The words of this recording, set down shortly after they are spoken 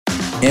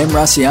Em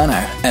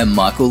Rusciano and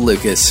Michael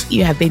Lucas.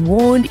 You have been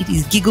warned. It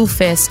is Giggle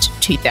Fest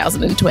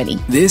 2020.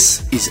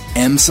 This is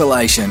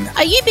Emsolation.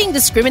 Are you being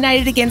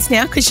discriminated against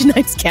now because your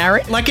name's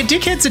Karen? Like, a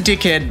dickhead's a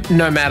dickhead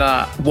no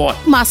matter what.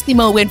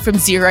 Maskimo went from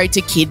zero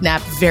to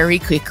kidnap very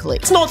quickly.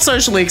 It's not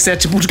socially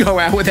acceptable to go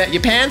out without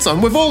your pants on.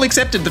 We've all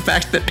accepted the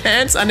fact that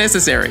pants are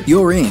necessary.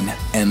 You're in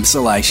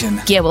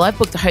Emsolation. Yeah, well, I've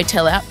booked the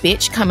hotel out,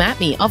 bitch. Come at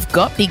me. I've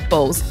got big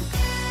balls.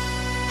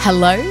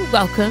 Hello,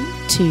 welcome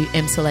to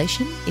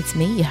Emsolation. It's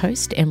me, your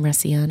host, Em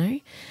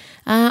Rusciano.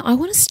 I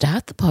want to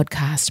start the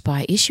podcast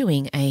by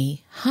issuing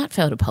a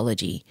heartfelt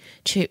apology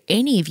to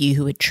any of you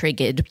who were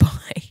triggered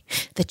by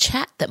the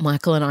chat that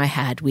Michael and I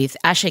had with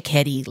Asha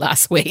Keddy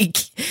last week.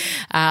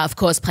 Of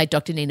course, played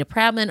Dr. Nina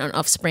Proudman on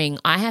Offspring.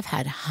 I have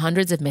had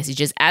hundreds of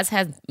messages, as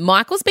has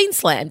Michael's been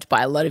slammed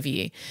by a lot of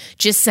you,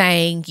 just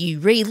saying you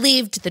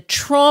relived the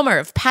trauma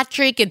of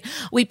Patrick and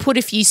we put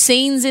a few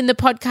scenes in the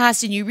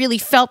podcast and you really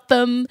felt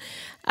them.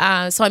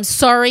 So I'm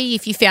sorry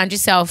if you found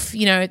yourself,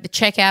 at the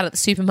checkout at the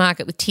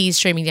supermarket with tears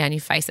streaming down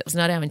your face. That was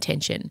not our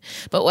intention.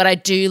 But what I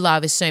do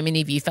love is so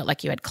many of you felt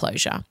like you had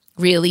closure.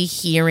 Really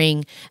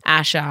hearing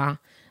Asha,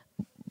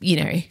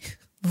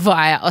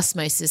 via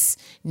osmosis,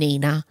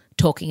 Nina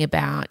talking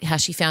about how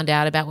she found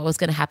out about what was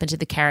going to happen to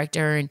the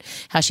character and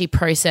how she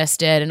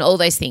processed it and all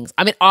those things.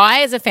 I mean,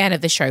 I, as a fan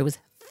of the show, was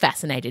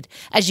fascinated,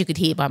 as you could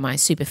hear by my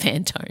super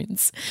fan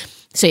tones.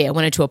 So, yeah, I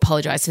wanted to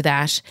apologise for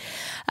that.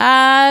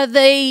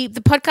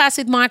 The podcast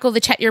with Michael, the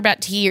chat you're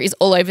about to hear, is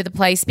all over the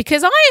place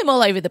because I am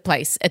all over the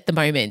place at the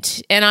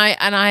moment, and I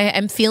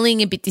am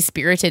feeling a bit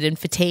dispirited and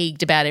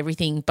fatigued about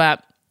everything.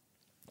 But,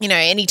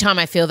 anytime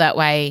I feel that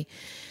way,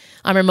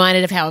 I'm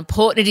reminded of how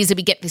important it is that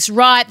we get this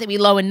right, that we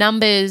lower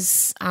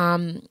numbers.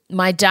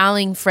 My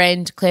darling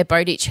friend Claire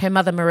Bowditch, her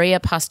mother Maria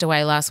passed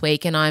away last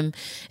week, and I'm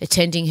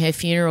attending her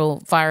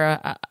funeral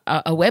via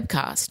a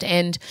webcast.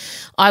 And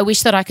I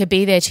wish that I could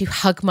be there to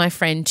hug my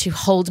friend, to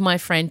hold my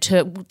friend,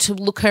 to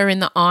look her in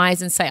the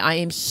eyes and say, I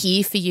am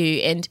here for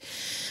you. And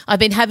I've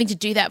been having to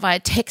do that via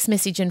text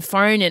message and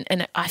phone,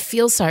 and I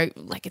feel so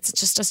like it's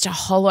just a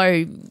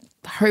hollow,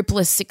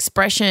 hopeless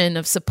expression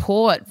of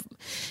support.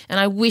 And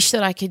I wish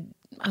I could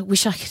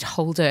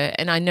hold her.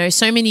 And I know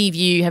so many of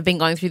you have been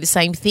going through the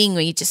same thing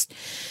where you just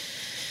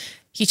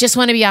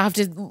want to be able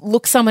to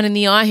look someone in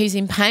the eye who's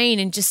in pain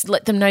and just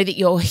let them know that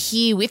you're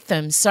here with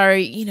them. So,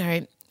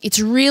 it's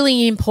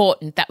really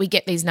important that we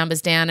get these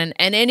numbers down. And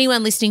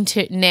anyone listening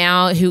to it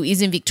now who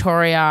is in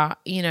Victoria,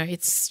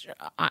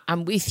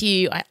 I'm with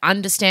you. I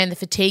understand the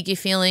fatigue you're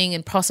feeling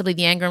and possibly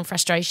the anger and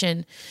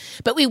frustration.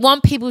 But we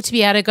want people to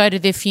be able to go to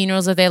their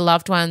funerals of their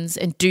loved ones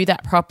and do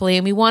that properly.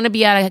 And we want to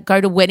be able to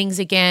go to weddings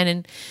again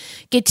and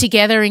get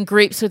together in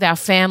groups with our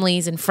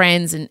families and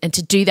friends. And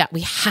to do that,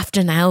 we have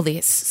to nail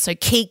this. So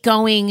keep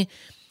going.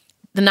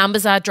 The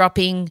numbers are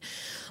dropping.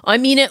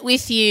 I'm in it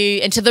with you.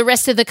 And to the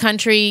rest of the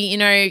country,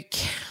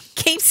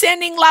 keep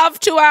sending love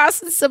to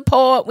us and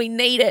support. We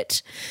need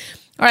it.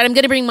 All right, I'm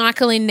going to bring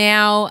Michael in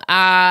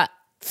now.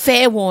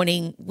 Fair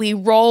warning, we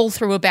roll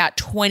through about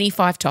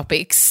 25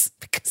 topics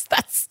because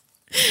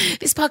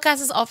this podcast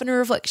is often a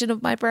reflection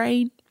of my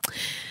brain.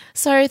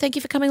 So thank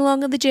you for coming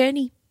along on the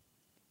journey.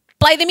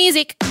 Play the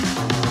music.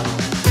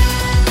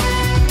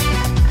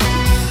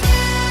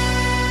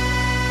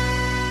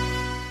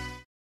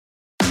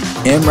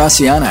 Em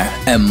Rusciano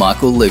and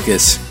Michael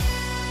Lucas.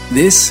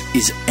 This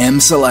is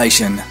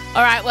Emsolation.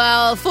 All right,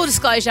 well, full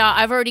disclosure,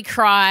 I've already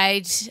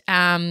cried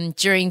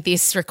during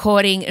this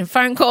recording and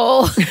phone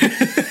call.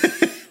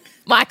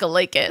 Michael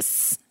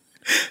Lucas.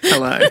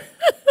 Hello.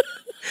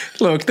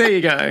 Look, there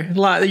you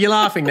go. You're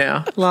laughing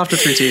now. Laughter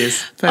through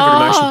tears.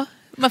 Favourite emotion.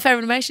 My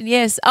favourite emotion,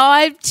 yes.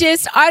 I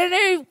don't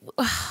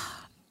know.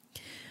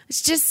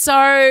 It's just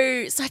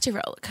such a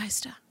roller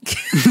coaster.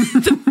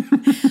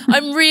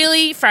 I'm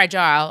really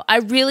fragile. I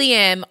really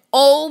am.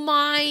 All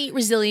my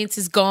resilience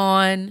is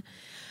gone.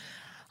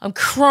 I'm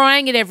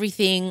crying at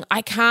everything.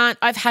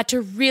 I've had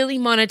to really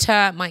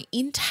monitor my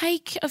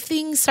intake of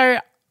things. So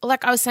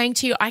like I was saying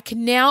to you, I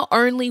can now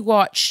only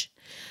watch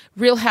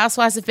Real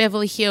Housewives of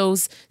Beverly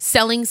Hills,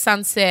 Selling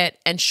Sunset,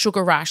 and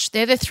Sugar Rush.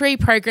 They're the three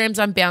programs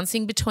I'm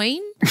bouncing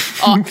between.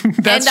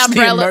 That's and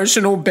Umbrella. the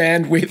emotional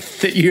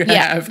bandwidth that you have.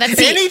 Yeah, that's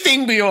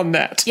anything beyond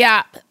that.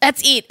 Yeah,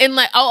 that's it. And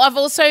I'm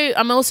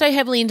also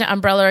heavily into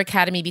Umbrella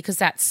Academy because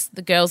that's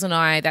the girls and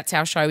I. That's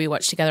our show we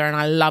watch together, and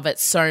I love it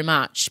so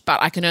much.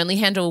 But I can only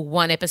handle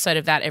one episode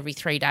of that every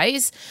 3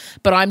 days.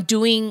 But I'm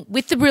doing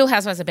with the Real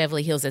Housewives of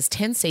Beverly Hills. There's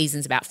 10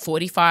 seasons, about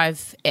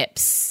 45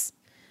 eps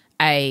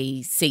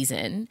a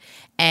season.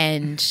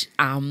 And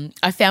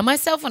I found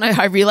myself when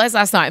I realised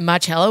last night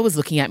Marcella was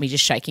looking at me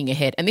just shaking her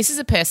head. And this is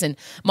a person,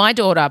 my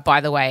daughter,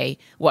 by the way,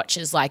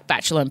 watches like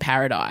Bachelor in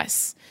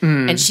Paradise.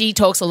 And she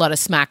talks a lot of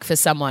smack for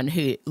someone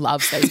who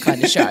loves those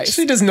kind of shows.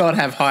 She does not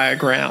have higher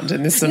ground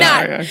in this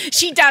scenario. No,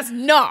 she does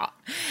not.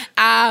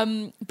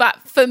 But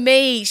for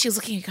me, she was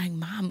looking at me going,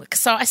 Mum.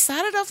 So I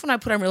started off when I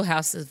put on Real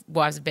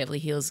Housewives of Beverly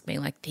Hills being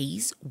like,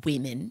 these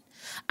women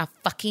are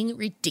fucking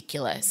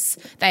ridiculous.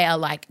 They are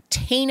like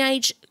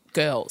teenage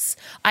girls.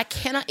 I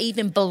cannot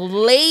even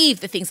believe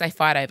the things they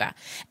fight over.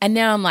 And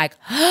now I'm like,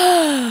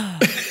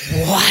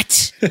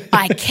 what?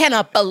 I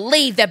cannot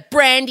believe that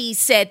Brandy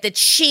said that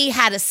she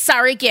had a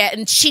surrogate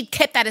and she'd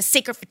kept that a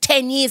secret for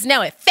 10 years.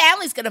 Now her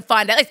family's going to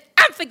find out. It's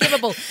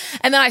unforgivable.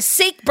 And then I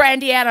seek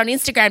Brandy out on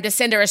Instagram to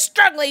send her a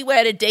strongly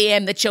worded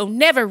DM that she'll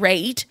never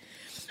read.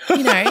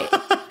 You know.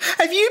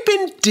 Have you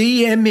been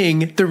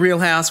DMing the Real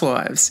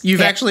Housewives?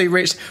 You've actually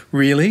reached,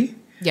 really?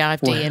 Yeah,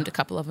 I've DM'd a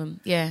couple of them.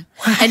 Yeah.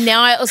 And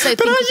now I also think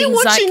But are you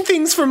things watching like,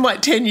 things from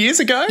like 10 years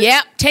ago?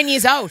 yeah, 10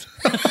 years old.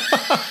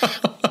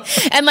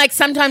 And like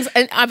sometimes,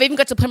 and I've even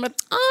got to the point where,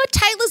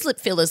 Taylor's lip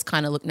fillers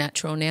kind of look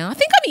natural now. I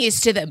think I'm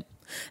used to them.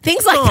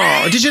 Things like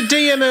that. Did you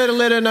DM her to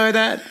let her know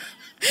that?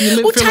 Your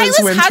lip Well, fillers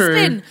went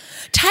through.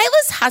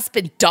 Taylor's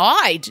husband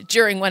died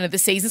during one of the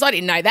seasons. I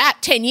didn't know that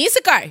 10 years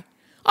ago.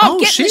 I'm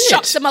getting the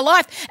shocks of my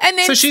life. And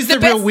then so she's the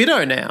real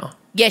widow now.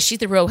 Yeah, she's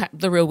the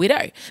real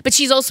widow. But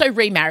she's also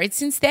remarried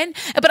since then.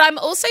 But I'm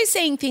also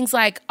seeing things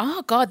like,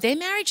 oh, God, their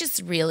marriage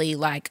is really,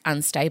 like,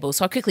 unstable.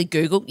 So I quickly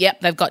Googled,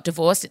 they've got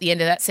divorced at the end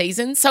of that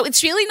season. So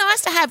it's really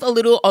nice to have a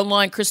little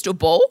online crystal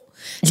ball.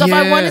 So if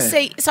I want to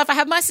see – so if I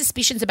have my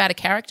suspicions about a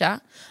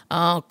character,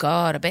 oh,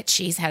 God, I bet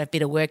she's had a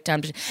bit of work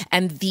done.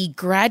 And the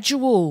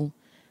gradual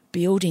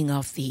building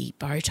of the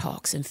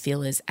Botox and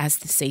fillers as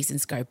the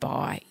seasons go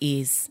by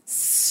is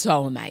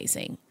so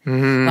amazing.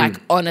 Mm-hmm. Like,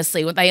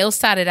 honestly, when they all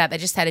started out, they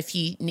just had a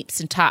few nips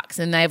and tucks,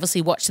 and they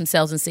obviously watched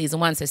themselves in season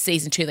 1. So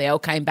season 2, they all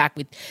came back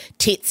with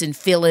tits and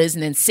fillers,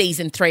 and then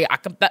season 3,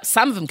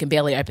 some of them can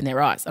barely open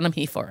their eyes, and I'm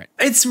here for it.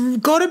 It's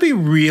got to be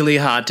really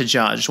hard to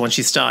judge once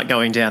you start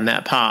going down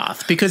that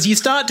path, because you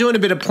start doing a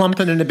bit of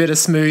plumping and a bit of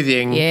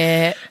smoothing.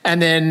 Yeah.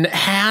 And then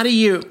how do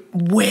you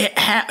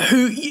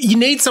you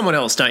need someone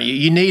else, don't you?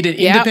 You need an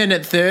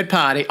independent third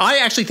party. I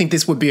actually think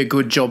this would be a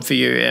good job for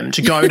you, Em,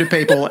 to go to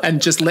people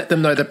and just let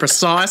them know the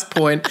precise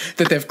point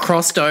that they've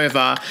crossed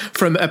over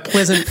from a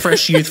pleasant,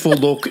 fresh, youthful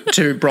look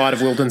to Bride of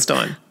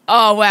Wildenstein.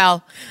 Oh,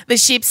 well, the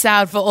ship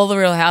sailed for all the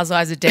Real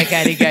Housewives a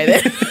decade ago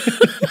then.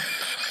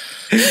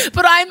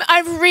 But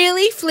I've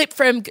really flipped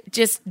from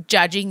just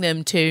judging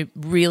them to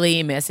really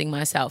immersing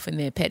myself in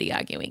their petty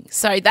arguing.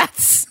 So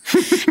that's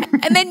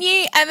and then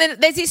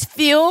there's this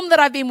film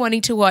that I've been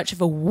wanting to watch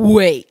for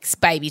weeks,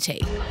 Baby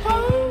Teeth.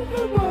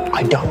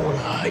 I don't want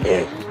to hurt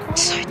you.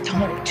 So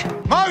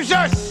don't.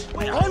 Moses!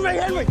 Wait,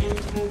 Henry!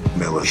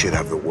 Miller should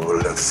have the world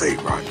at their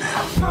feet right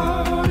now.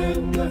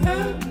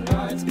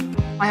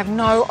 I have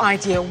no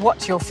idea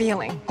what you're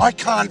feeling. I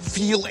can't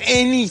feel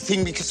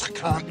anything because I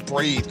can't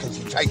breathe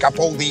because you take up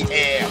all the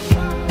air.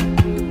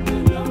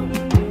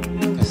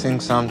 I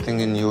think something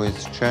in you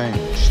has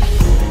changed.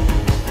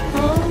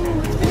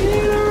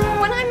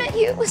 When I met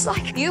you, it was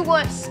like you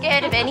weren't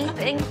scared of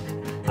anything.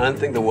 I didn't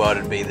think the world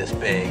would be this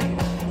big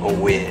or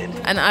weird.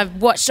 And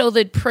I've watched all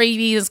the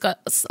previews. It's got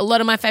a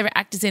lot of my favourite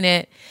actors in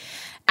it.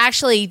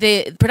 Actually,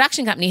 the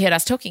production company heard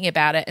us talking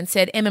about it and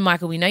said, Emma,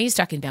 Michael, we know you're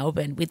stuck in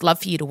Melbourne. We'd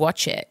love for you to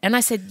watch it. And I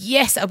said,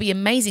 yes, that'll be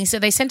amazing. So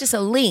they sent us a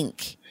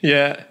link.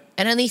 Yeah.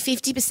 And only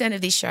 50%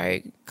 of this show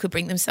could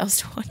bring themselves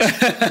to watch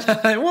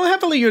it. Well,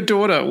 happily your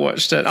daughter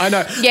watched it. I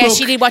know. Yeah,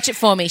 she did watch it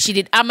for me. She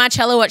did.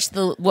 Marcella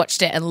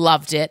watched it and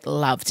loved it.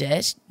 Loved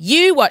it.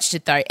 You watched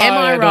it though. Am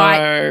I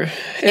right?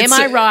 Am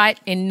I right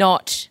in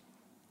not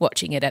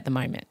watching it at the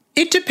moment?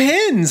 It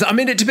depends. I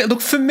mean, it depends.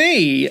 Look, for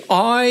me,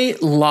 I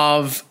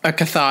love a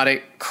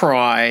cathartic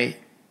cry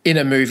in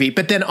a movie,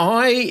 but then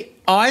I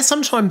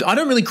sometimes, I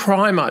don't really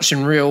cry much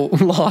in real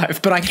life,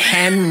 but I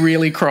can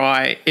really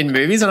cry in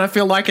movies, and I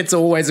feel like it's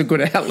always a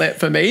good outlet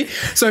for me.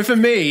 So for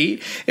me,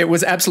 it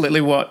was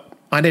absolutely what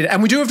I need.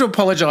 And we do have to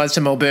apologise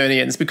to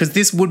Melburnians because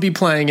this would be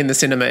playing in the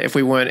cinema if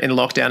we weren't in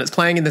lockdown. It's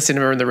playing in the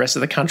cinema in the rest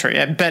of the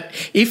country. But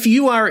if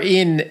you are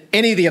in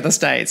any of the other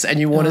states and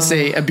you want to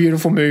see a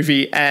beautiful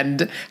movie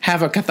and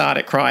have a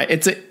cathartic cry,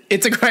 it's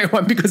a great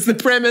one because the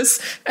premise,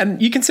 and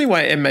you can see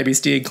why Em may be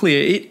steered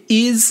clear, it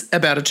is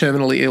about a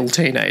terminally ill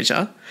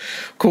teenager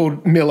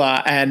called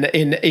Miller, and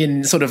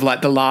in sort of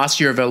like the last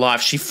year of her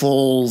life, she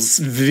falls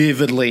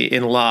vividly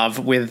in love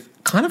with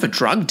kind of a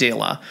drug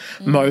dealer,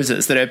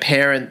 Moses, that her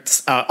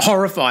parents are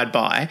horrified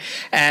by.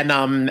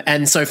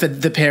 And so for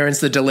the parents,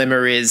 the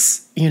dilemma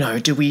is, you know,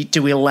 do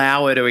we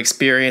allow her to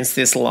experience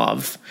this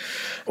love,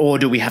 or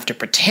do we have to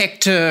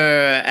protect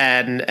her?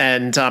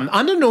 And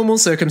under normal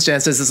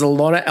circumstances, there's a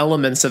lot of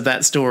elements of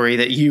that story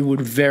that you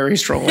would very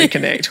strongly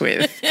connect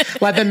with.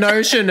 Like the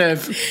notion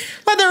of,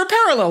 like there are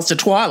parallels to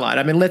Twilight.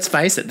 I mean, let's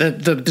face it,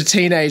 the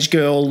teenage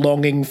girl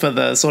longing for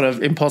the sort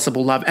of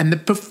impossible love, and the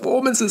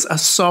performances are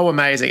so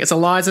amazing. It's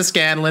Eliza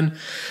Scanlon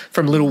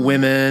from Little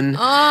Women.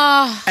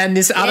 Oh, and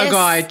this other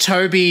guy,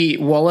 Toby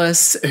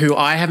Wallace, who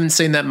I haven't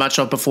seen that much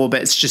of before,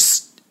 but it's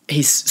just,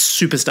 he's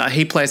superstar.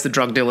 He plays the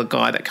drug dealer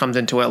guy that comes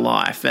into her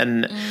life,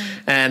 and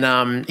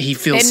he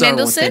feels Ben so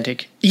Mendelsohn?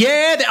 authentic.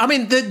 Yeah, I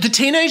mean, the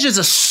teenagers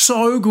are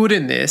so good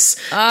in this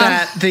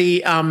that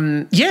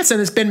yes,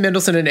 and it's Ben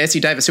Mendelsohn and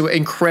Essie Davis who are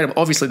incredible.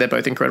 Obviously, they're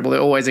both incredible.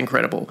 They're always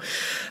incredible.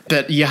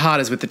 But your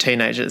heart is with the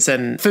teenagers.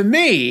 And for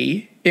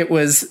me, it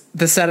was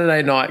the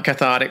Saturday night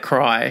cathartic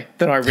cry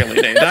that I really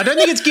need. I don't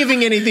think it's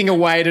giving anything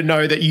away to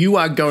know that you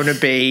are going to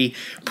be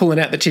pulling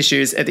out the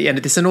tissues at the end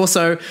of this, and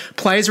also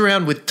plays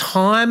around with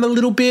time a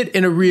little bit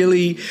in a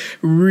really,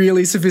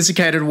 really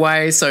sophisticated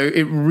way. So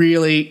it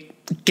really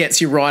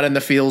gets you right in the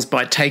feels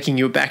by taking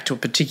you back to a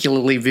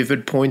particularly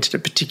vivid point at a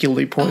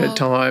particularly pointed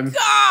time. God!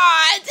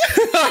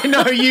 I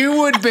know you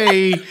would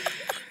be.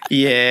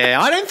 Yeah,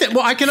 I don't think.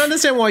 Well, I can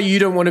understand why you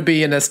don't want to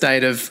be in a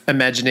state of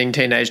imagining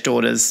teenage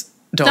daughters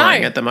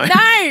dying at the moment.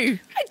 No, I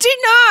do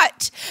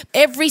not.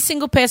 Every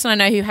single person I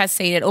know who has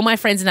seen it, all my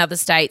friends in other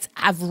states,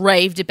 have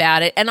raved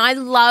about it. And I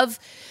love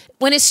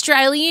when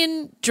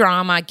Australian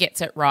drama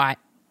gets it right.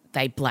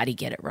 They bloody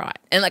get it right.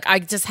 And like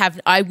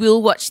I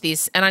will watch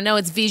this, and I know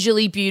it's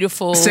visually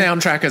beautiful.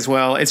 Soundtrack as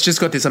well. It's just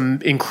got this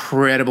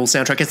incredible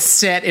soundtrack. It's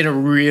set in a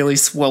really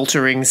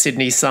sweltering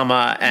Sydney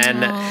summer,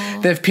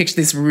 and they've picked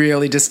this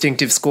really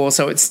distinctive score.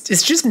 So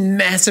it's just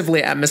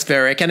massively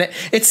atmospheric, and the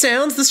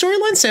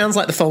storyline sounds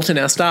like The Fault in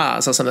Our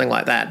Stars or something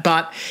like that.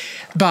 But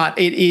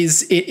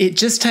it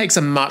just takes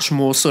a much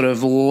more sort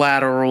of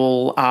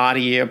lateral,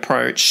 arty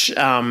approach.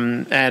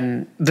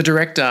 And the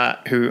director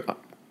who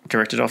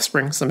directed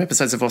Offspring, some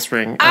episodes of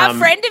Offspring. A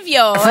friend of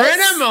yours. A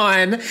friend of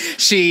mine.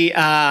 She,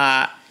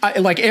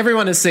 like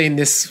everyone has seen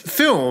this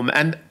film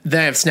and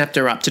they have snapped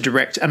her up to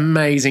direct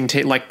amazing,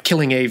 like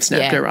Killing Eve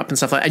snapped her up and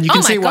stuff like that. And you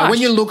can see why. When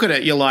you look at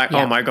it, you're like,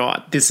 oh my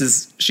God,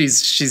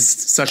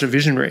 she's such a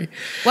visionary.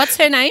 What's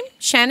her name?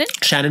 Shannon?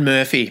 Shannon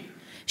Murphy.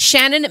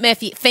 Shannon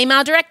Murphy,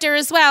 female director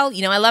as well.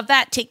 You know, I love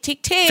that. Tick,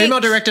 tick, tick. Female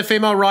director,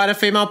 female writer,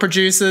 female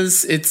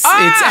producers. It's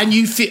and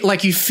you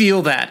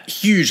feel that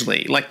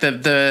hugely. Like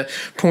the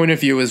point of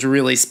view is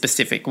really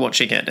specific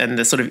watching it, and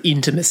the sort of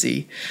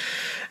intimacy.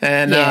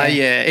 And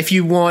if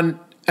you want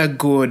a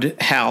good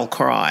howl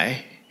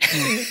cry,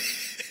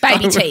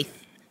 baby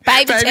teeth,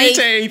 baby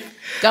teeth.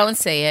 Go and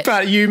see it.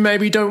 But you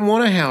maybe don't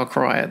want a howl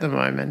cry at the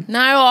moment. No,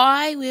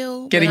 I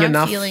will. Getting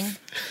enough.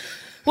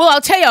 Well,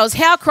 I'll tell you, I was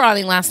howl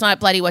crying last night,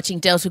 bloody watching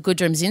Delta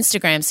Goodrem's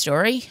Instagram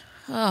story.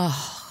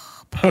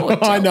 Oh, poor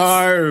I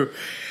know.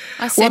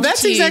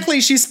 That's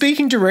exactly. She's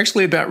speaking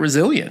directly about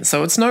resilience,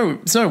 so it's no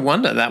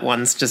wonder that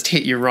one's just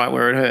hit you right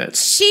where it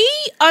hurts.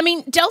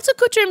 Delta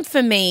Goodrem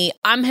for me,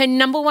 I'm her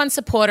number one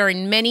supporter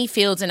in many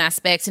fields and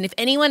aspects. And if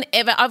anyone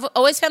ever, I've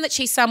always found that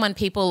she's someone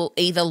people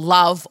either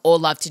love or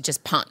love to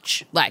just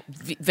punch, like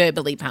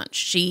verbally punch.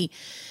 She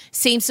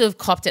seems to have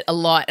copped it a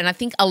lot, and I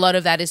think a lot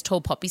of that is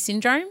tall poppy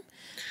syndrome.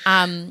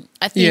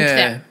 I think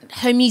that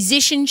her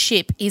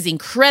musicianship is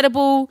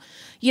incredible,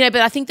 but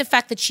I think the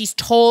fact that she's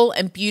tall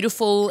and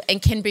beautiful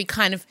and can be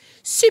kind of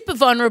super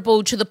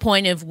vulnerable to the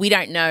point of we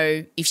don't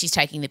know if she's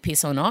taking the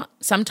piss or not.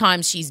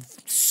 Sometimes she's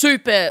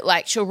super,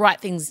 like she'll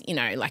write things,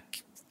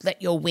 like let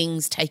your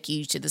wings take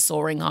you to the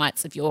soaring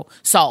heights of your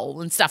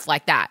soul and stuff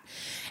like that.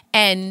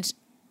 And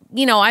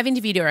I've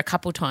interviewed her a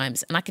couple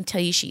times, and I can tell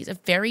you she's a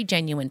very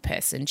genuine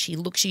person. She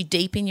looks you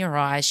deep in your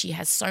eyes. She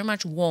has so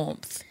much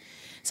warmth.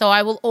 So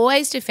I will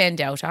always defend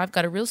Delta. I've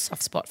got a real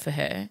soft spot for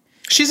her.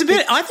 She's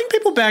I think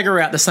people bag her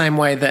out the same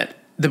way that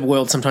the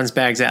world sometimes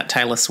bags out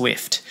Taylor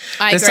Swift.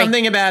 There's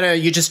something about her,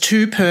 you're just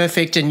too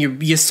perfect, and your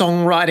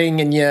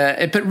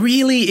songwriting but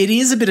really it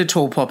is a bit of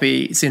tall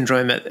poppy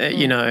syndrome at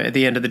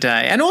the end of the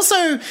day. And also,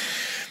 I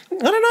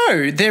don't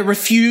know, their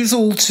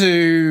refusal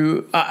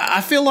to,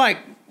 I feel like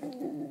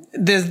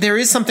there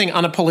is something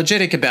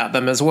unapologetic about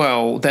them as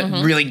well that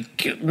really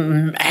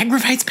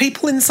aggravates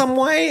people in some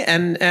way,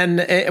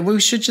 and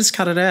we should just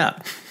cut it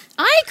out.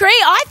 I agree.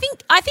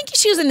 I think if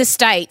she was in the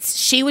States,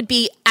 she would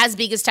be as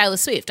big as Taylor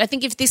Swift. I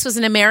think if this was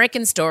an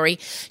American story,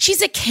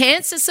 she's a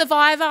cancer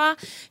survivor.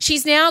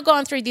 She's now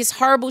gone through this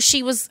horrible,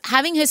 she was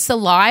having her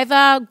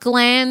saliva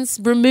glands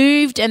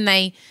removed, and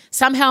they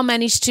somehow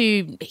managed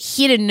to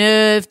hit a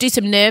nerve, do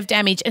some nerve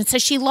damage. And so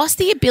she lost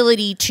the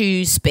ability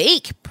to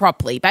speak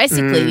properly.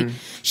 Basically,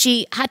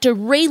 she had to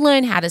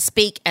relearn how to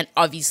speak and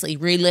obviously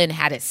relearn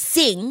how to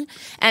sing.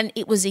 And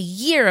it was a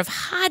year of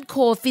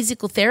hardcore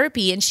physical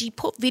therapy. And she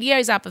put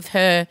videos up of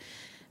her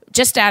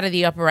just out of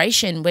the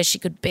operation where she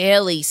could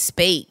barely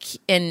speak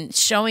and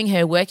showing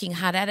her working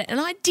hard at it. And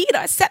I did.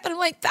 I sat there and I'm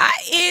like, that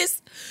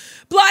is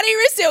bloody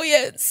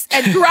resilience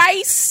and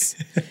grace.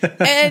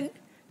 And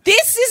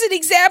this is an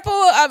example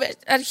of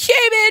a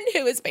human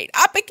who has been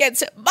up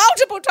against it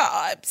multiple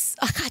times.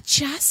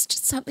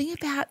 Something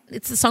about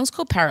it. The song's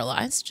called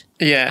Paralysed.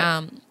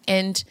 Yeah.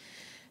 And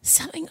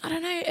something, I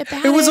don't know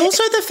about it. It was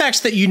also the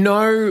fact that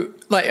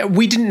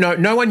we didn't know,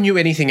 no one knew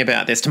anything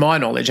about this, to my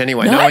knowledge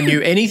anyway. No one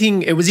knew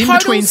anything. It was in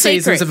between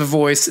seasons of A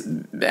Voice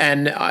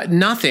and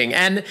nothing.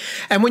 And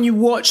when you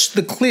watch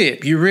the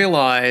clip, you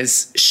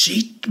realise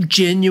she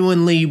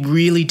genuinely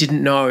really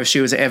didn't know if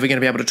she was ever going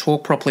to be able to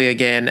talk properly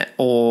again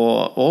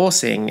or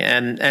sing.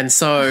 And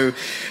so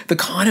the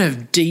kind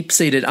of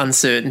deep-seated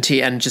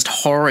uncertainty and just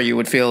horror you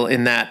would feel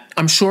in that,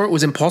 I'm sure it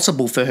was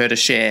impossible for her to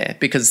share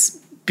because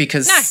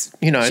because,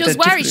 you know. She was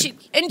worried. She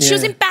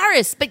was Yeah.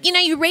 embarrassed. But, you know,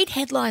 you read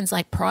headlines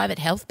like private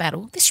health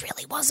battle. This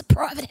really was a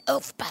private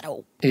health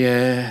battle.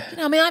 Yeah. You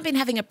know, I mean, I've been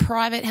having a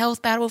private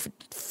health battle for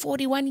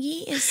 41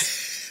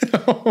 years.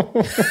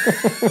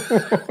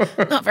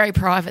 Not very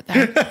private,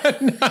 though.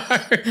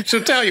 No,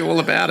 she'll tell you all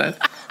about it.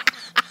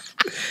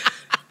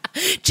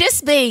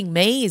 Just being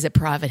me is a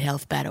private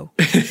health battle.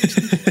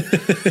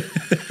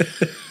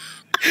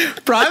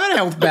 Private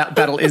health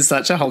battle is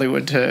such a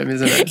Hollywood term,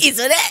 isn't it?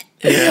 Isn't it?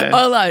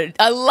 Yeah.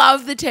 I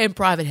love the term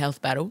private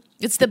health battle.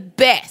 It's the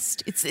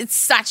best. It's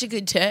such a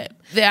good term.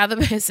 The other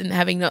person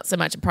having not so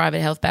much a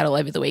private health battle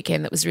over the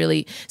weekend that was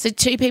really – so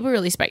two people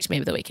really spoke to me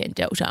over the weekend,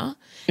 Delta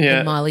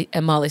and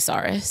Miley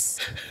Cyrus.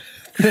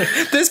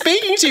 They're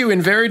speaking to you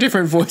in very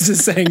different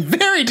voices, saying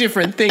very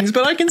different things,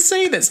 but I can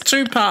see that's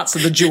two parts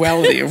of the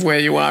duality of where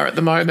you are at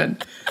the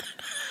moment.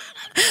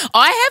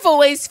 I have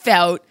always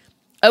felt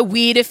a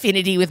weird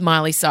affinity with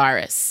Miley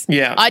Cyrus.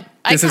 Yeah,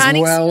 this is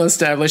well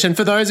established. And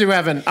for those who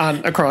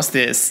aren't across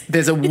this,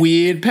 there's a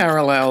weird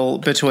parallel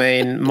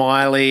between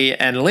Miley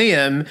and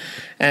Liam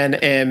and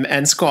Em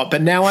and Scott.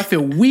 But now I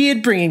feel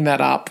weird bringing that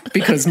up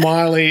because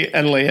Miley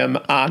and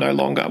Liam are no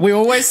longer. We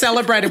always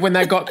celebrated when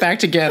they got back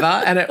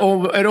together, and it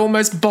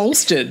almost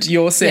bolstered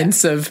your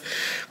sense of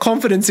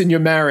confidence in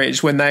your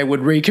marriage when they would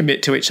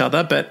recommit to each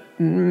other. But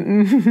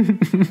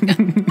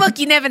look,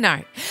 you never know.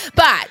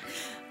 But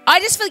I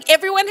just feel like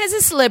everyone has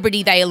a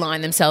celebrity they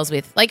align themselves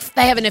with, like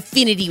they have an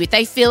affinity with.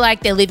 They feel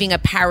like they're living a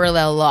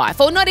parallel life,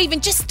 or not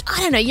even just, I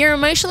don't know, you're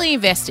emotionally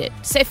invested.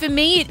 So for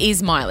me, it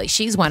is Miley.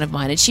 She's one of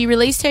mine, and she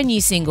released her new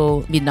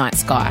single, Midnight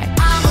Sky.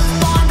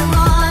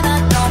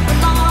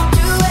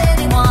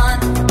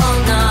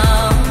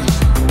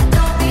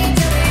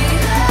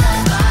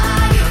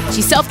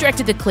 She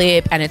self-directed the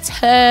clip, and it's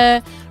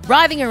her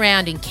writhing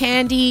around in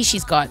candy.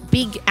 She's got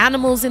big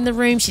animals in the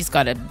room. She's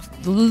got a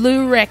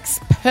Lurex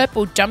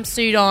purple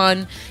jumpsuit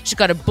on. She's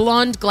got a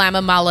blonde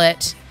glamour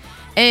mullet.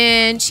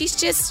 And she's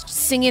just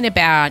singing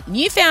about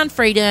newfound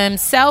freedom,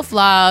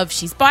 self-love.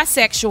 She's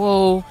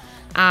bisexual.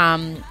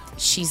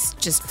 She's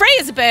just free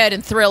as a bird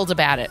and thrilled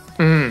about it.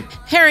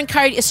 Her and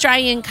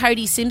Australian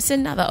Cody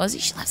Simpson, another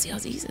Aussie, she loves the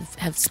Aussies,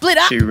 have split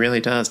up. She really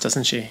does,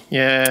 doesn't she?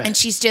 Yeah. And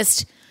she's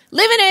just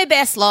living her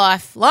best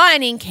life,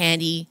 lying in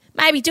candy,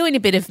 maybe doing a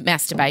bit of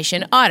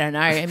masturbation. I don't know.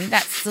 I mean,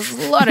 there's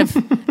a lot of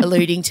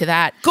alluding to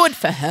that. Good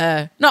for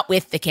her. Not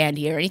with the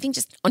candy or anything,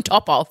 just on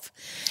top of.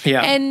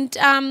 Yeah. And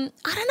I don't know.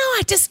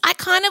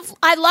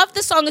 I love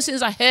the song as soon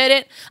as I heard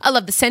it. I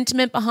love the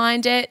sentiment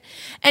behind it.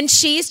 And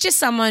she's just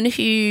someone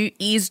who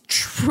is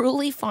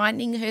truly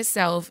finding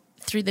herself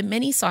through the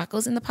many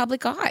cycles in the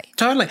public eye.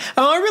 Totally. And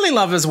I really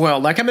love as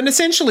well, like, I mean,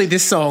 essentially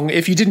this song,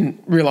 if you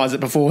didn't realise it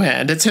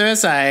beforehand, it's her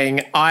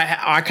saying,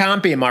 I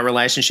can't be in my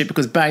relationship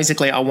because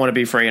basically I want to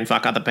be free and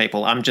fuck other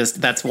people.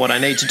 That's what I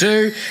need to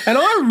do. And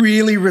I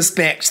really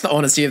respect the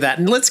honesty of that.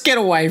 And let's get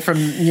away from,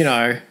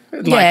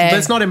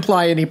 let's not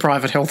imply any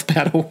private health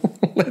battle.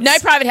 No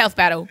private health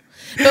battle.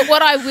 But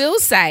what I will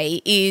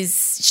say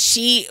is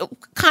she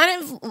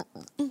kind of...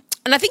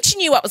 And I think she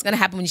knew what was going to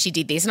happen when she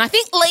did this. And I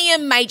think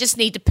Liam may just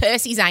need to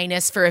purse his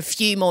anus for a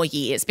few more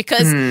years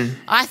because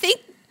I think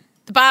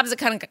the Barbs are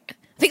they're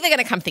going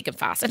to come thick and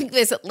fast. I think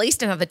there's at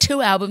least another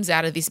 2 albums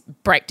out of this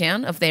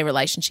breakdown of their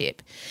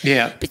relationship.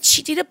 Yeah. But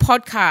she did a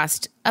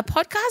podcast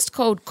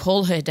called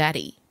Call Her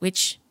Daddy,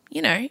 which,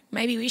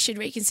 maybe we should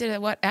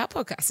reconsider what our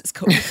podcast is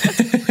called.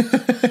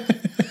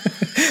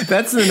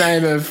 That's the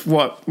name of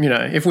what,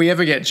 if we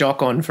ever get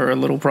Jock on for a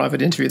little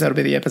private interview, that'll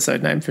be the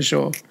episode name for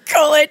sure.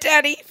 Call Her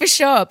Daddy, for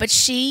sure. But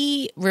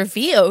she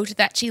revealed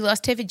that she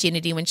lost her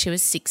virginity when she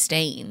was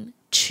 16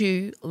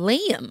 to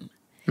Liam.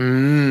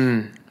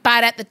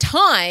 But at the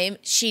time,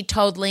 she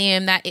told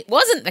Liam that it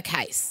wasn't the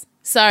case.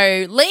 So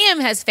Liam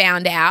has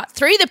found out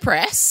through the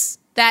press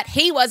that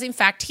he was, in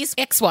fact, his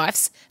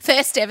ex-wife's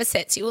first ever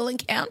sexual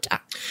encounter.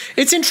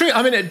 It's intriguing.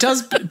 I mean, it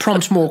does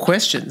prompt more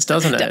questions,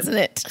 doesn't it? Doesn't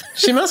it?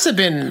 She must have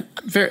been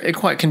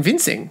quite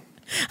convincing.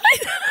 I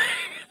know.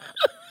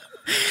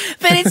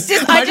 But it's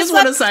just... I just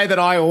want to say that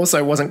I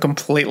also wasn't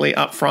completely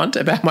upfront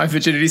about my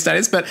virginity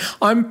status, but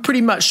I'm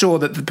pretty much sure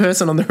that the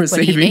person on the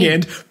receiving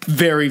end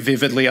very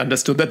vividly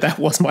understood that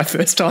was my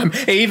first time,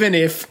 even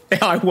if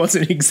I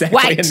wasn't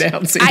exactly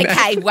announcing that.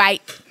 Okay,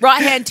 wait.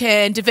 Right-hand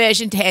turn,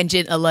 diversion,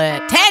 tangent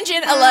alert.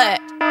 Tangent alert.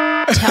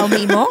 Tell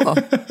me more.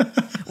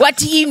 What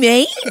do you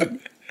mean?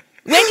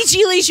 When did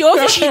you lose your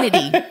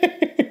virginity?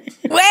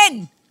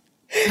 When?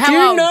 Do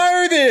you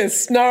know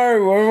this? No,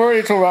 we've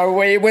already talked about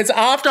it. It was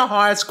after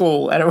high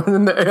school and it was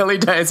in the early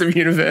days of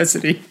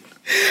university.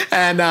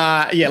 And,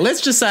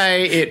 let's just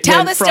say it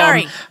Tell the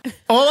story.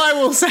 All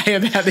I will say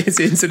about this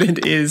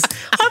incident is,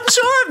 I'm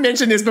sure I've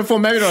mentioned this before,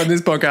 maybe not on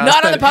this podcast.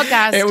 Not on the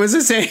podcast. It was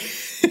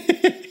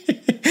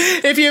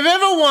if you've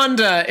ever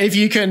wonder if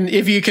you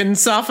can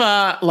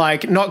suffer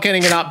like not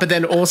getting it up but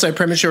then also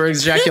premature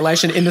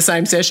ejaculation in the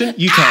same session,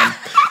 you can.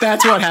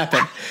 That's what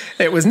happened.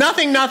 It was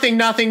nothing,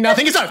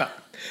 it's over.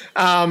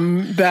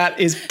 That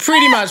is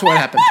pretty much what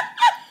happened.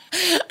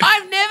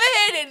 I've never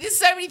heard it. There's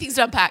so many things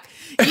to unpack.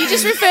 You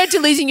just referred to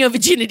losing your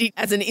virginity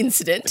as an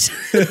incident.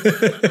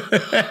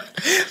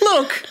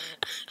 Look,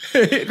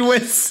 it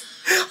was.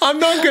 I'm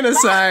not going to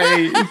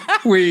say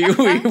we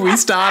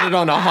started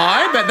on a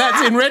high, but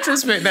that's in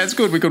retrospect. That's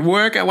good. We could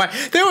work our way.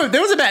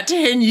 There was about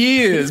 10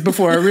 years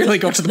before I really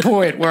got to the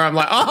point where I'm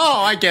like,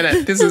 oh, I get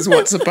it. This is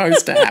what's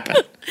supposed to happen.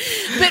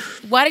 But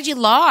why did you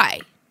lie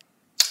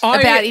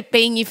about it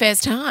being your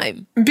first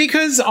time?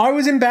 Because I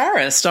was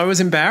embarrassed. I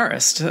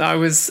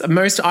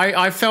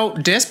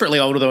felt desperately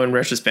old, although in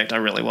retrospect I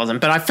really wasn't.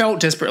 But I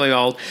felt desperately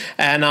old,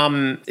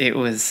 and it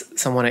was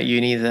someone at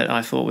uni that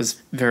I thought was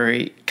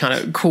very kind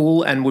of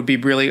cool and would be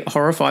really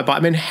horrified by. I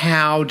mean,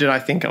 how did I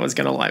think I was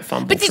going to like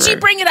fumble? But did you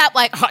bring it up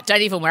like, oh,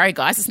 don't even worry,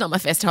 guys, it's not my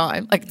first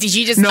time? Like, did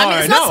you just? No,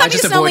 I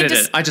just avoided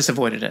it. I just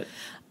avoided it.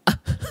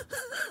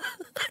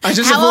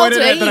 How old were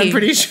but I'm you?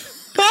 pretty sure.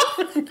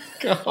 Oh,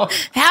 God.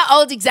 How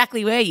old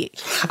exactly were you?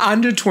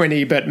 Under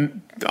 20, but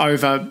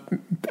over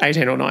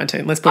 18 or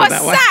 19. Let's put it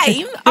that way.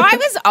 Same. I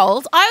was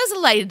old. I was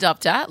a late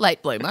adopter,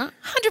 late bloomer,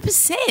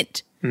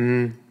 100%.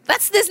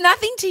 There's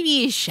nothing to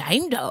be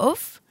ashamed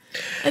of.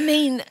 I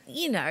mean,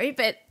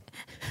 but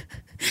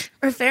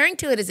referring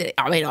to it as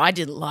I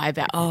didn't lie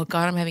about, oh,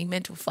 God, I'm having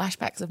mental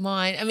flashbacks of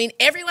mine. I mean,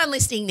 everyone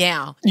listening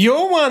now.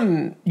 Your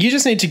one, you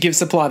just need to give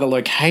Supply the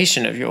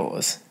location of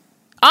yours.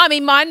 I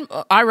mean, mine,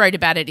 I wrote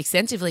about it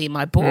extensively in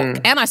my book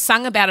and I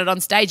sung about it on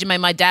stage and made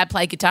my dad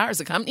play guitar as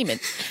accompaniment.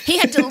 He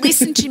had to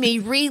listen to me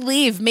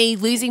relive me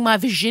losing my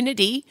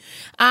virginity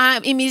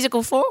in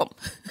musical form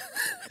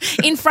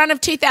in front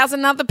of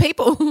 2,000 other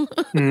people.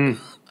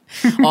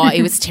 Oh,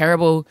 it was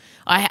terrible.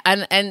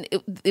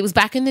 It was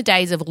back in the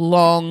days of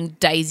long,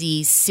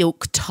 daisy,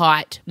 silk,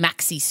 tight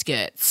maxi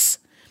skirts.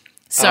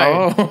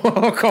 So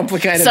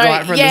complicated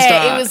right from the start.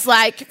 Yeah, it was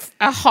like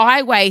a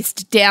high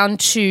waist down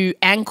to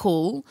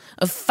ankle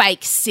of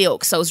fake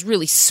silk. So it was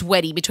really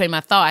sweaty between my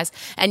thighs,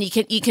 and you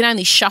can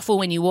only shuffle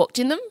when you walked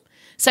in them.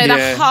 So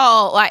the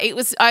whole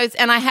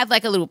I had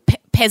like a little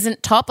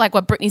peasant top, like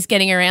what Britney's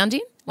getting around in.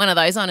 One of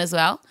those on as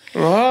well.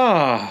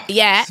 Oh,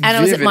 yeah, and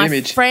it was at my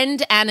image.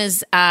 friend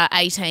Anna's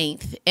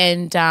 18th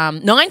and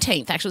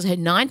 19th. Actually, it was her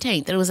 19th,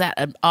 and it was at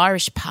an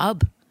Irish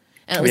pub,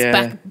 and it was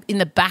back in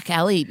the back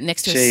alley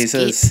next to a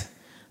skip.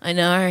 I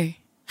know.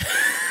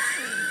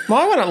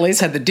 My one at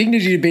least had the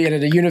dignity to be in a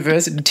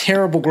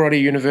terrible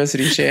grotty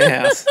university share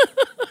house.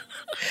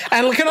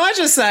 And can I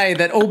just say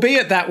that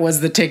albeit that was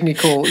the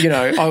technical,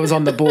 I was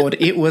on the board,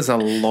 it was a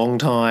long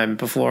time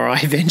before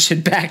I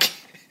ventured back.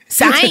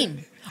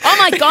 Same. Oh,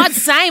 my God,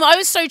 same. I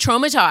was so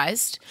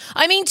traumatised.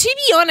 I mean, to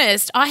be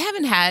honest, I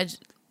haven't had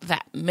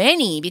that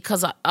many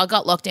because I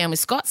got locked down with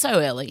Scott so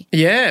early.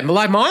 Yeah,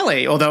 like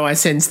Miley, although I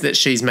sense that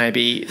she's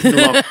maybe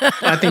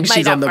I think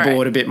she's on the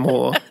board a bit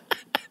more.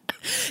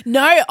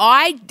 No,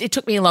 it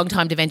took me a long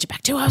time to venture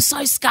back too. I was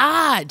so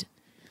scarred.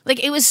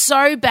 Like, it was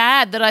so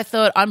bad that I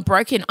thought I'm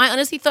broken. I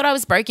honestly thought I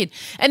was broken.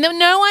 And then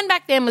no one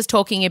back then was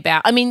talking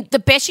about, I mean, the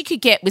best you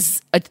could get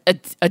was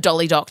a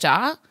dolly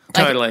doctor.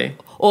 Totally.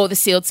 Or the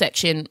sealed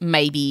section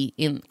maybe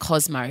in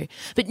Cosmo.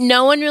 But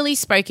no one really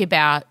spoke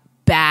about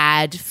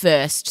bad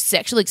first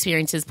sexual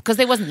experiences because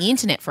there wasn't the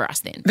internet for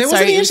us then. There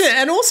wasn't the internet,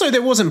 and also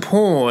there wasn't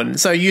porn.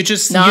 So your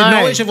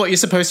knowledge of what you're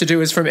supposed to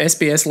do is from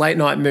SBS late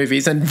night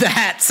movies, and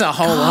that's a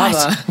whole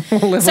other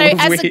level of weird.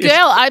 As a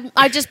girl,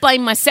 I just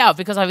blame myself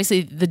because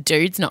obviously the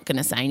dude's not going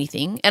to say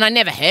anything, and I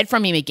never heard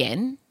from him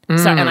again.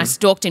 So, and I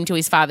stalked him to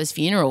his father's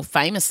funeral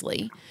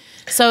famously.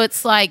 So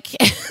it's like...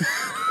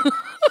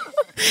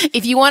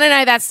 If you want to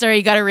know that story,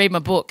 you got to read my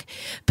book.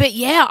 But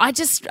yeah, I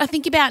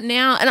think about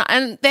now,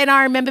 and then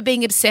I remember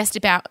being obsessed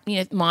about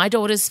my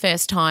daughter's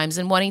first times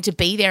and wanting to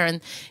be there and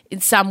in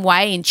some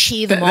way and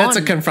cheer them on. That's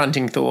a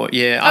confronting thought.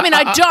 Yeah, I mean,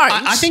 I don't.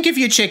 I think if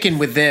you check in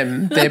with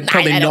them, they're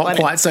probably not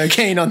quite so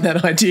keen on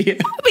that idea.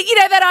 But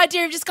that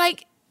idea of just going,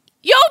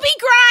 you'll be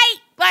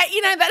great. Like,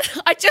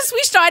 that I just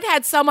wished I'd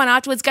had someone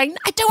afterwards going,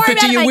 don't worry about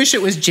it. But do you wish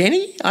it was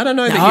Jenny? I don't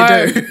know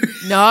that you do.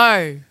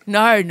 No.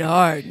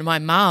 My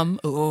mum,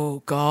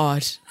 oh,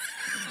 God.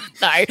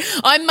 No,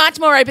 I'm much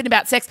more open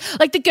about sex.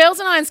 Like the girls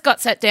and I and Scott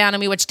sat down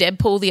and we watched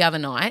Deadpool the other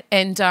night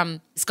and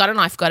Scott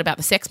and I forgot about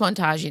the sex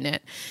montage in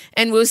it.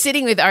 And we were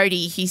sitting with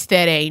Odie, he's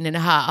 13 and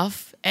a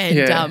half.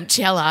 And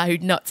Chella,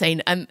 who'd not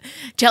seen, and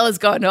Chella's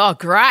gone, oh,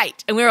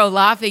 great. And we're all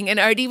laughing. And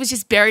Odie was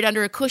just buried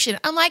under a cushion.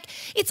 I'm like,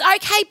 it's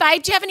okay,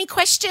 babe. Do you have any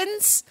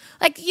questions?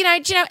 Like, do you know,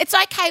 it's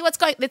okay.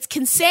 Let's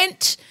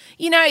consent.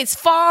 It's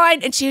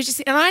fine. And she was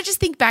and I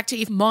just think back to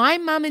if my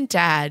mum and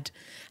dad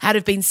had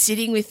have been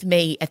sitting with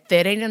me at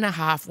 13 and a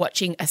half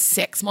watching a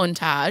sex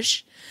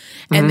montage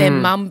and then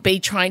mum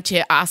be trying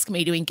to ask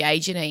me to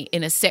engage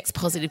in a sex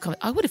positive comment,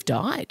 I would have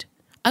died.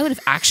 I would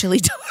have actually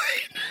died.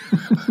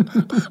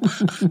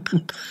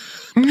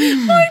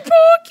 My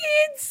poor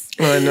kids.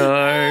 I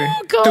know.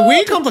 Oh, God. The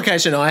weird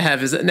complication I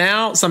have is that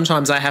now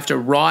sometimes I have to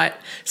write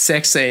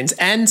sex scenes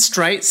and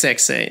straight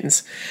sex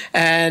scenes.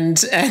 And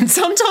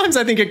sometimes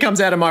I think it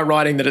comes out of my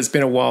writing that it's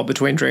been a while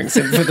between drinks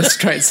and for the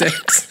straight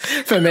sex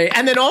for me.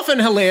 And then often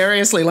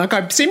hilariously, like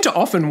I seem to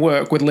often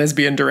work with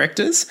lesbian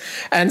directors.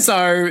 And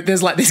so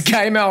there's like this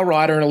gay male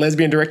writer and a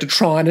lesbian director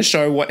trying to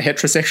show what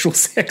heterosexual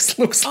sex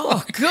looks like.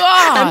 Oh,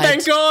 God. And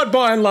thank God,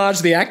 by and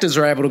large, the actors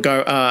are able to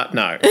go,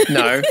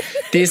 no.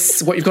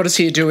 This, what you've got us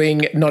here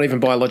doing, not even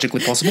biologically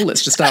possible.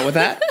 Let's just start with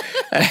that.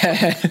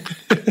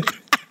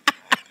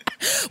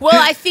 Well,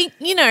 I think,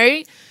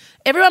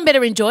 everyone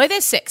better enjoy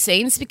their sex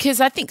scenes because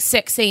I think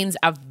sex scenes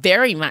are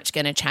very much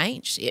going to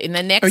change in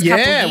the next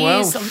couple of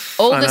years.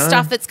 All the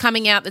stuff that's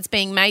coming out that's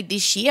being made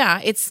this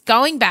year, it's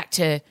going back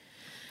to,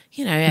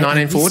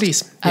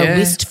 1940s. A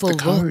wistful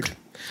look,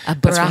 a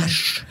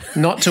brush. Right.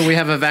 Not till we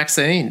have a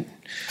vaccine.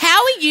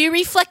 How are you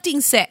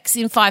reflecting sex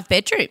in 5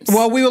 bedrooms?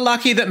 Well, we were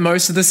lucky that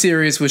most of the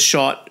series was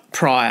shot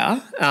prior,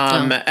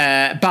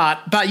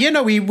 but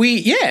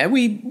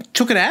we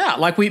took it out.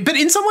 But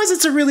in some ways,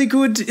 it's a really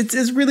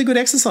good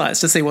exercise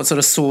to see what sort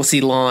of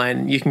saucy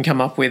line you can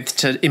come up with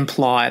to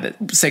imply that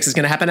sex is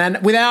going to happen.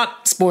 And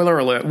without spoiler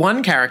alert,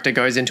 one character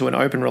goes into an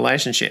open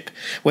relationship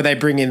where they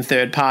bring in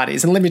third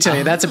parties, and let me tell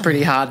you, that's a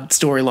pretty hard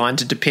storyline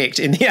to depict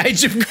in the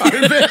age of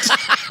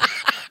COVID.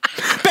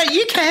 But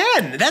you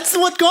can. That's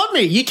what got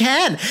me. You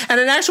can.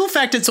 And in actual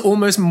fact, it's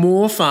almost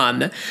more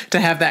fun to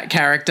have that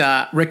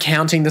character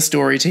recounting the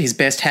story to his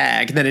best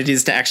hag than it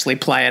is to actually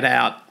play it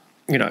out,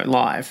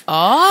 live.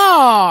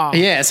 Oh.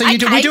 Yeah. So we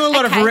do a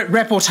lot of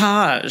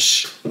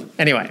reportage.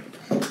 Anyway.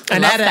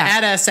 And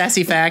add a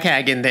sassy fag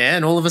hag in there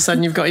and all of a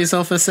sudden you've got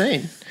yourself a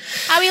scene.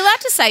 Are we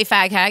allowed to say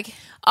fag hag?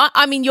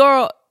 I mean,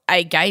 you're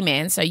a gay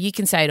man, so you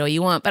can say it all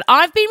you want. But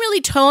I've been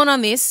really torn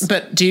on this.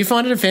 But do you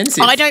find it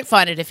offensive? I don't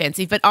find it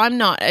offensive, but I'm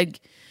not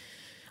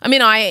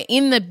I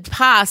in the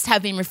past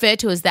have been referred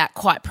to as that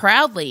quite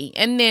proudly.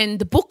 And then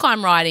the book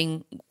I'm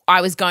writing,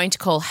 I was going to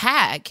call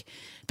hag,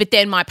 but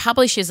then my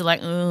publishers are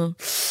like,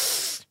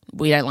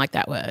 we don't like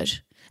that word.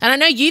 And I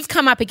know you've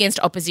come up against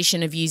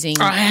opposition of using.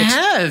 I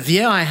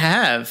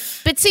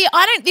have. But see,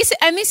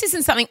 this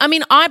isn't something. I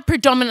mean, I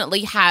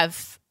predominantly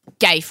have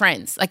gay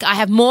friends. Like I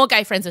have more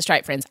gay friends than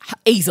straight friends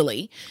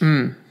easily.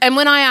 And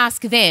when I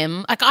ask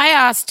them, like I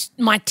asked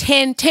my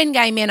 10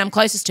 gay men I'm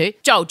closest to,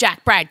 Joel,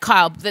 Jack, Brad,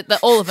 Kyle,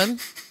 all of them.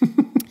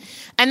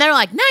 And they're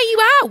like, no, you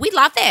are. We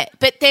love it.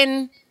 But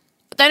then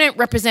they don't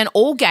represent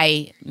all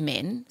gay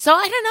men. So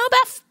I don't know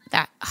about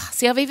that.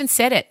 See, I've even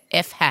said it,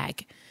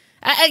 F-hag.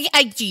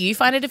 Do you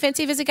find it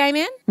offensive as a gay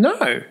man? No,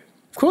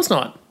 of course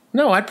not.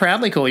 No, I'd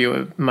proudly call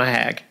you my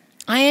hag.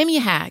 I am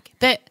your hag,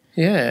 but...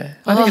 Yeah,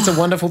 I think it's a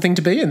wonderful thing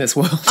to be in this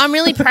world. I'm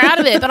really proud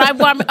of it, but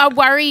I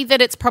worry that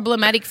it's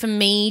problematic for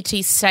me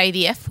to say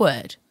the F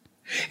word.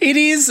 It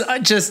is,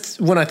 just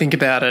when I think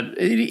about it,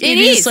 it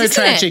is so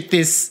tragic.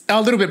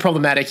 A little bit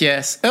problematic,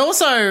 yes.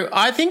 Also,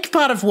 I think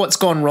part of what's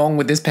gone wrong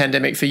with this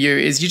pandemic for you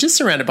is you're just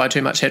surrounded by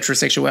too much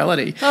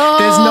heterosexuality. Oh,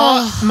 there's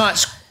not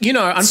much,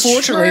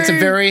 unfortunately it's a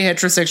very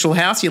heterosexual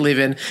house you live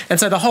in, and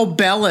so the whole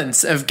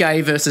balance of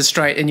gay versus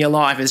straight in your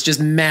life is just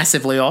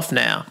massively off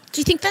now.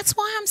 Do you think that's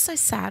why I'm so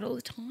sad all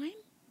the time?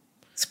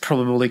 It's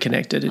probably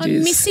connected. I'm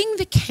missing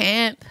the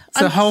camp.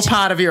 So the whole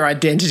part of your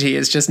identity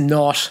is just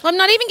not. I'm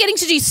not even getting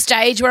to do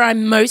stage where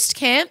I'm most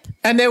camp.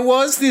 And there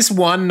was this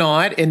one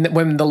night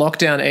when the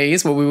lockdown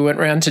eased where we went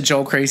round to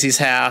Joel Creasy's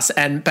house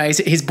and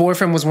basically his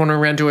boyfriend was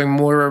wandering around doing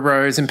Moira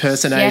Rose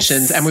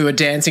impersonations and we were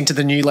dancing to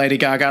the new Lady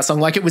Gaga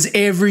song. Like it was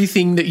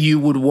everything that you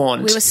would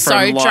want. We were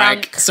so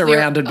drunk.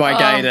 Surrounded by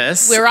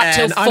gayness. We were up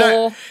till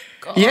 4.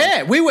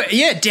 Yeah, we were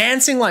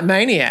dancing like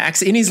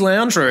maniacs in his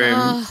lounge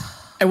room.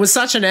 It was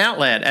such an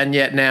outlet, and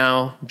yet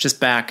now you're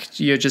just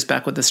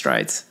back with the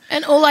straights.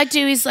 And all I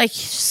do is like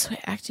so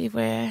active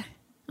wear.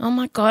 Oh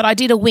my God, I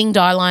did a winged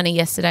eyeliner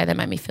yesterday. That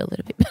made me feel a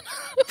little bit better.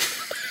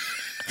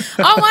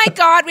 Oh my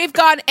God, we've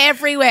gone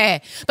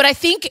everywhere. But I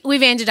think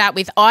we've ended up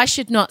with I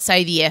should not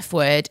say the F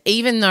word,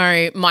 even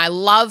though my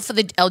love for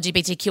the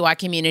LGBTQI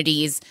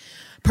community is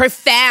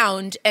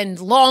profound and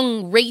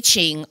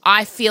long-reaching.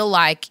 I feel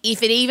like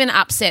if it even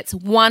upsets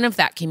one of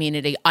that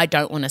community, I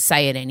don't want to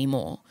say it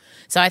anymore.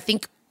 So I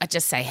think I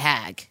just say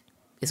hag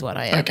is what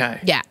I am.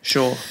 Okay. Yeah.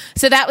 Sure.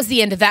 So that was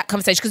the end of that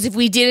conversation because if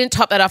we didn't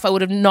top that off, I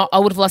would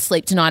have lost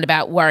sleep tonight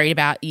worried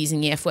about using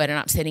the F word and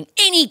upsetting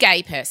any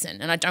gay person,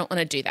 and I don't want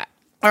to do that.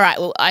 All right,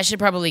 well, I should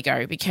probably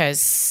go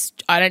because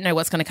I don't know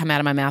what's going to come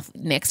out of my mouth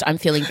next. I'm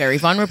feeling very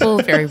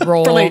vulnerable, very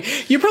raw.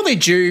 You're probably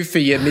due for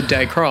your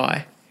midday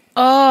cry.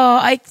 Oh,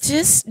 I'm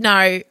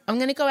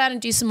going to go out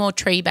and do some more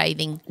tree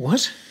bathing.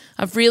 What?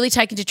 I've really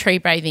taken to tree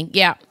bathing.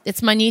 Yeah,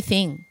 it's my new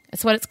thing.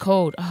 That's what it's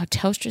called. Oh,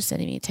 Telstra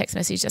sending me a text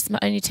message. That's my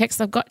only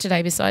text I've got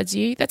today besides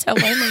you. That's how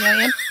lonely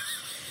I am.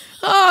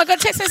 Oh, I got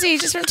a text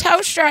message just from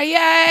Telstra.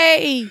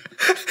 Yay.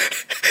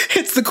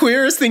 It's the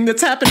queerest thing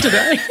that's happened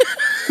today.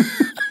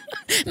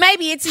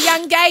 Maybe it's a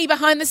young gay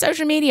behind the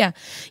social media.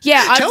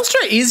 Yeah.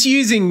 Telstra is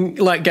using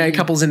like gay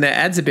couples in their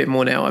ads a bit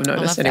more now, I've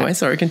noticed. Anyway,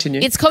 sorry,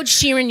 continue. It's called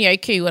Shirin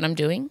Yoku, what I'm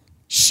doing.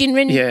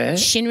 Shinrin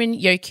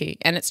yoku,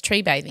 and it's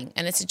tree bathing,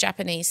 and it's a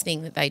Japanese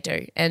thing that they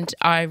do. And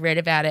I read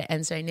about it,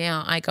 and so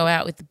now I go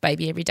out with the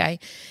baby every day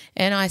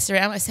and I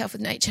surround myself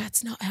with nature.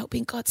 It's not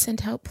helping. God, send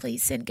help,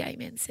 please. Send gay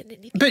men, send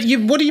anything. But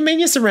what do you mean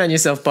you surround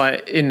yourself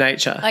in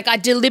nature? Like I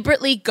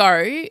deliberately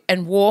go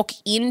and walk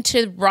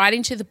right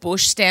into the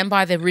bush, stand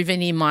by the river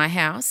near my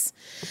house,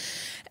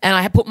 and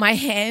I put my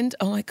hand,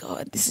 oh my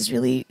God, this is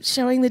really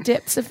showing the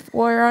depths of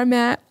where I'm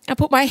at. I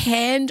put my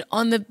hand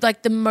on the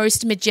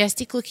most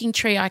majestic looking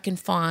tree I can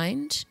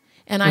find,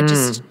 and I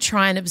just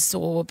try and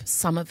absorb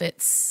some of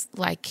it's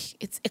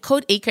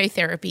called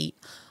ecotherapy.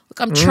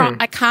 Look,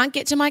 I can't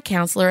get to my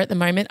counsellor at the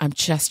moment. I'm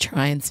just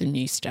trying some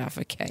new stuff,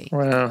 okay?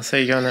 Well, so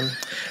you're going to,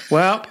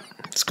 well,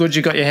 it's good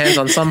you got your hands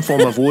on some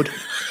form of wood.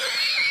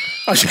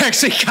 I should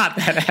actually cut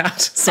that out.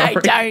 Sorry.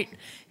 No,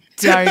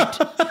 don't.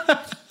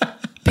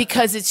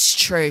 Because it's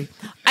true.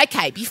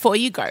 Okay, before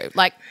you go,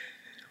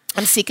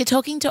 I'm sick of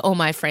talking to all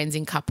my friends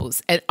in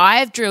couples, and I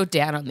have drilled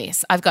down on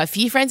this. I've got a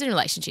few friends in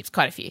relationships,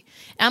 quite a few.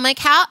 And I'm like,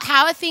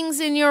 how are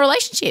things in your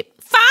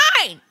relationship?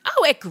 Fine. Oh,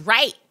 we're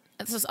great.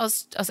 I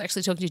was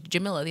actually talking to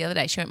Jamila the other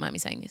day. She won't mind me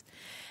saying this.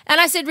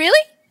 And I said, really?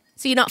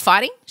 So you're not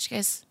fighting? She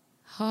goes,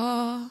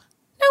 oh,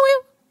 no,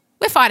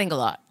 we're fighting a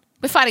lot.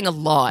 We're fighting a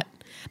lot.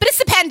 But it's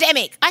the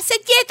pandemic. I said,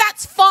 yeah,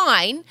 that's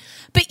fine,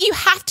 but you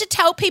have to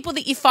tell people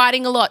that you're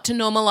fighting a lot to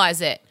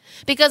normalise it,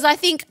 because I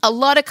think a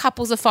lot of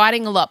couples are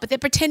fighting a lot, but they're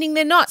pretending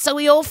they're not, so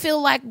we all feel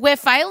like we're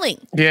failing.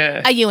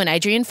 Yeah. Are you and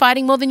Adrian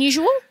fighting more than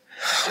usual?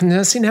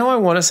 No, see, now I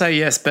want to say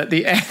yes, but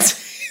the answer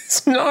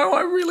is no.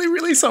 I'm really,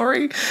 really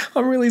sorry.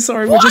 I'm really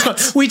sorry.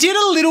 What? We did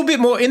a little bit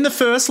more in the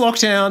first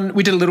lockdown.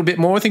 We did a little bit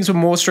more. Things were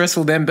more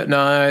stressful then, but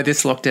no,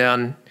 this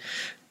lockdown...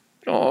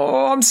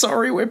 Oh, I'm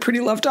sorry. We're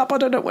pretty loved up. I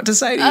don't know what to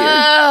say to you.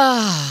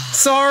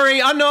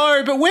 Sorry, I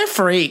know, but we're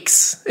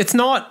freaks. It's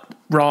not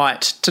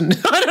right to.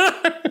 I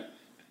don't know.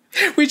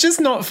 We're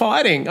just not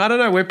fighting. I don't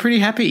know. We're pretty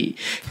happy.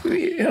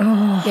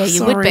 Yeah,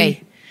 you would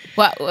be.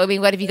 What have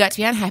you got to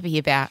be unhappy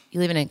about? You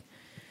live in a.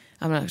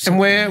 I'm not sure. And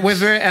we're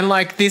very, and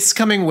this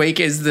coming week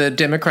is the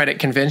Democratic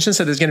convention,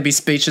 so there's going to be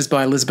speeches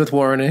by Elizabeth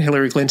Warren and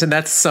Hillary Clinton.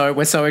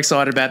 We're so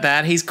excited about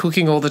that. He's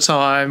cooking all the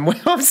time.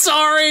 I'm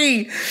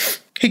sorry.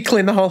 He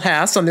cleaned the whole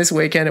house on this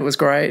weekend. It was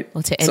great.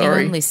 Well, to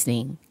anyone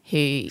listening who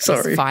is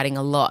fighting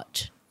a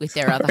lot with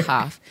their other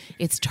half,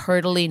 it's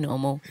totally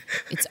normal.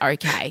 It's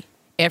okay.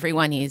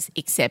 Everyone is,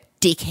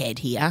 except dickhead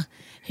here,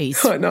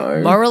 who's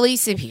morally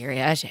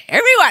superior to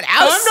everyone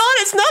else. I'm not.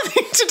 It's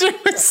nothing to do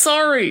with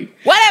sorry.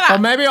 Whatever. Or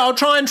maybe I'll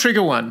try and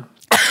trigger one.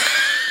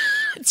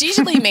 It's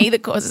usually me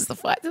that causes the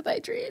fights with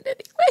Adrian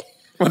anyway.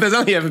 Well, there's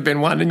only ever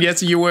been one, and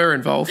yes, you were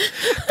involved.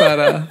 But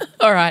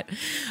all right.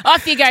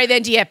 Off you go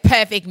then to your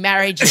perfect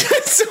marriage,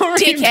 sorry,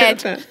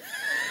 dickhead.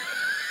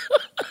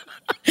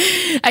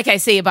 Okay,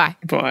 see you, bye.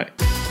 Bye.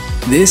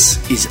 This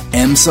is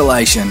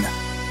Emsolation.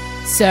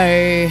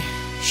 So,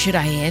 should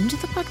I end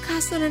the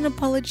podcast on an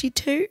apology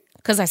too?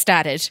 Because I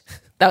started.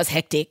 That was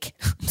hectic.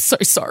 I'm so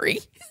sorry.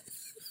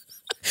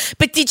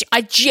 But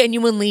I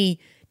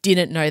genuinely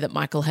didn't know that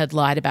Michael had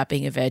lied about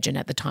being a virgin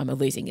at the time of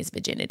losing his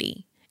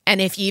virginity. And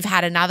if you've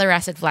had another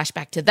acid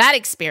flashback to that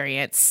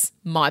experience,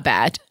 my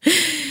bad.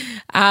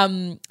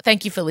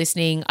 Thank you for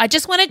listening. I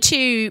just wanted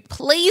to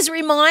please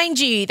remind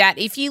you that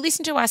if you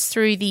listen to us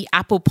through the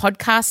Apple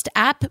Podcast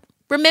app,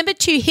 remember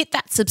to hit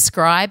that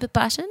subscribe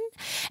button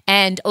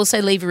and also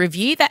leave a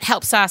review. That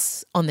helps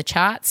us on the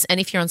charts.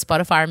 And if you're on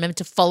Spotify, remember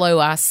to follow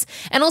us.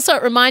 And also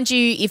it reminds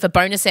you if a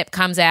bonus ep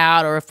comes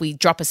out or if we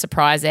drop a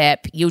surprise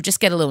ep, you'll just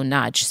get a little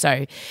nudge.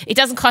 So it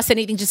doesn't cost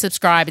anything to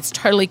subscribe. It's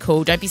totally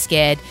cool. Don't be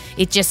scared.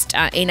 It just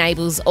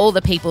enables all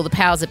the people, the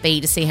powers that be,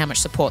 to see how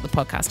much support the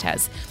podcast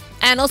has.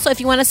 And also, if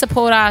you want to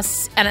support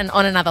us on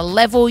another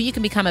level, you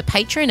can become a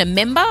patron, a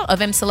member of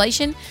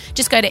Emsolation.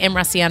 Just go to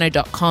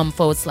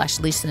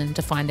mrussiano.com/listen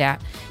to find out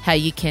how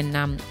you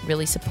can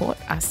really support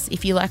us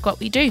if you like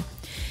what we do.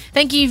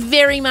 Thank you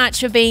very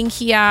much for being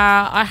here.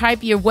 I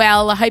hope you're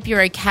well. I hope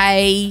you're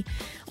okay.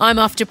 I'm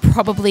off to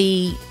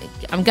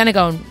I'm going to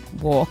go and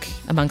walk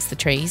amongst the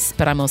trees,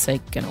 but I'm also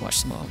going to watch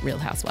some more Real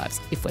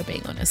Housewives, if we're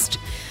being honest.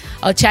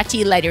 I'll chat to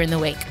you later in the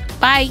week.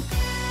 Bye.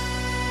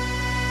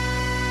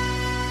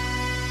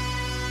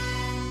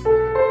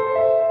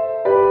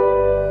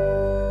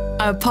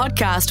 A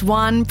Podcast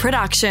One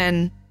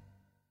production.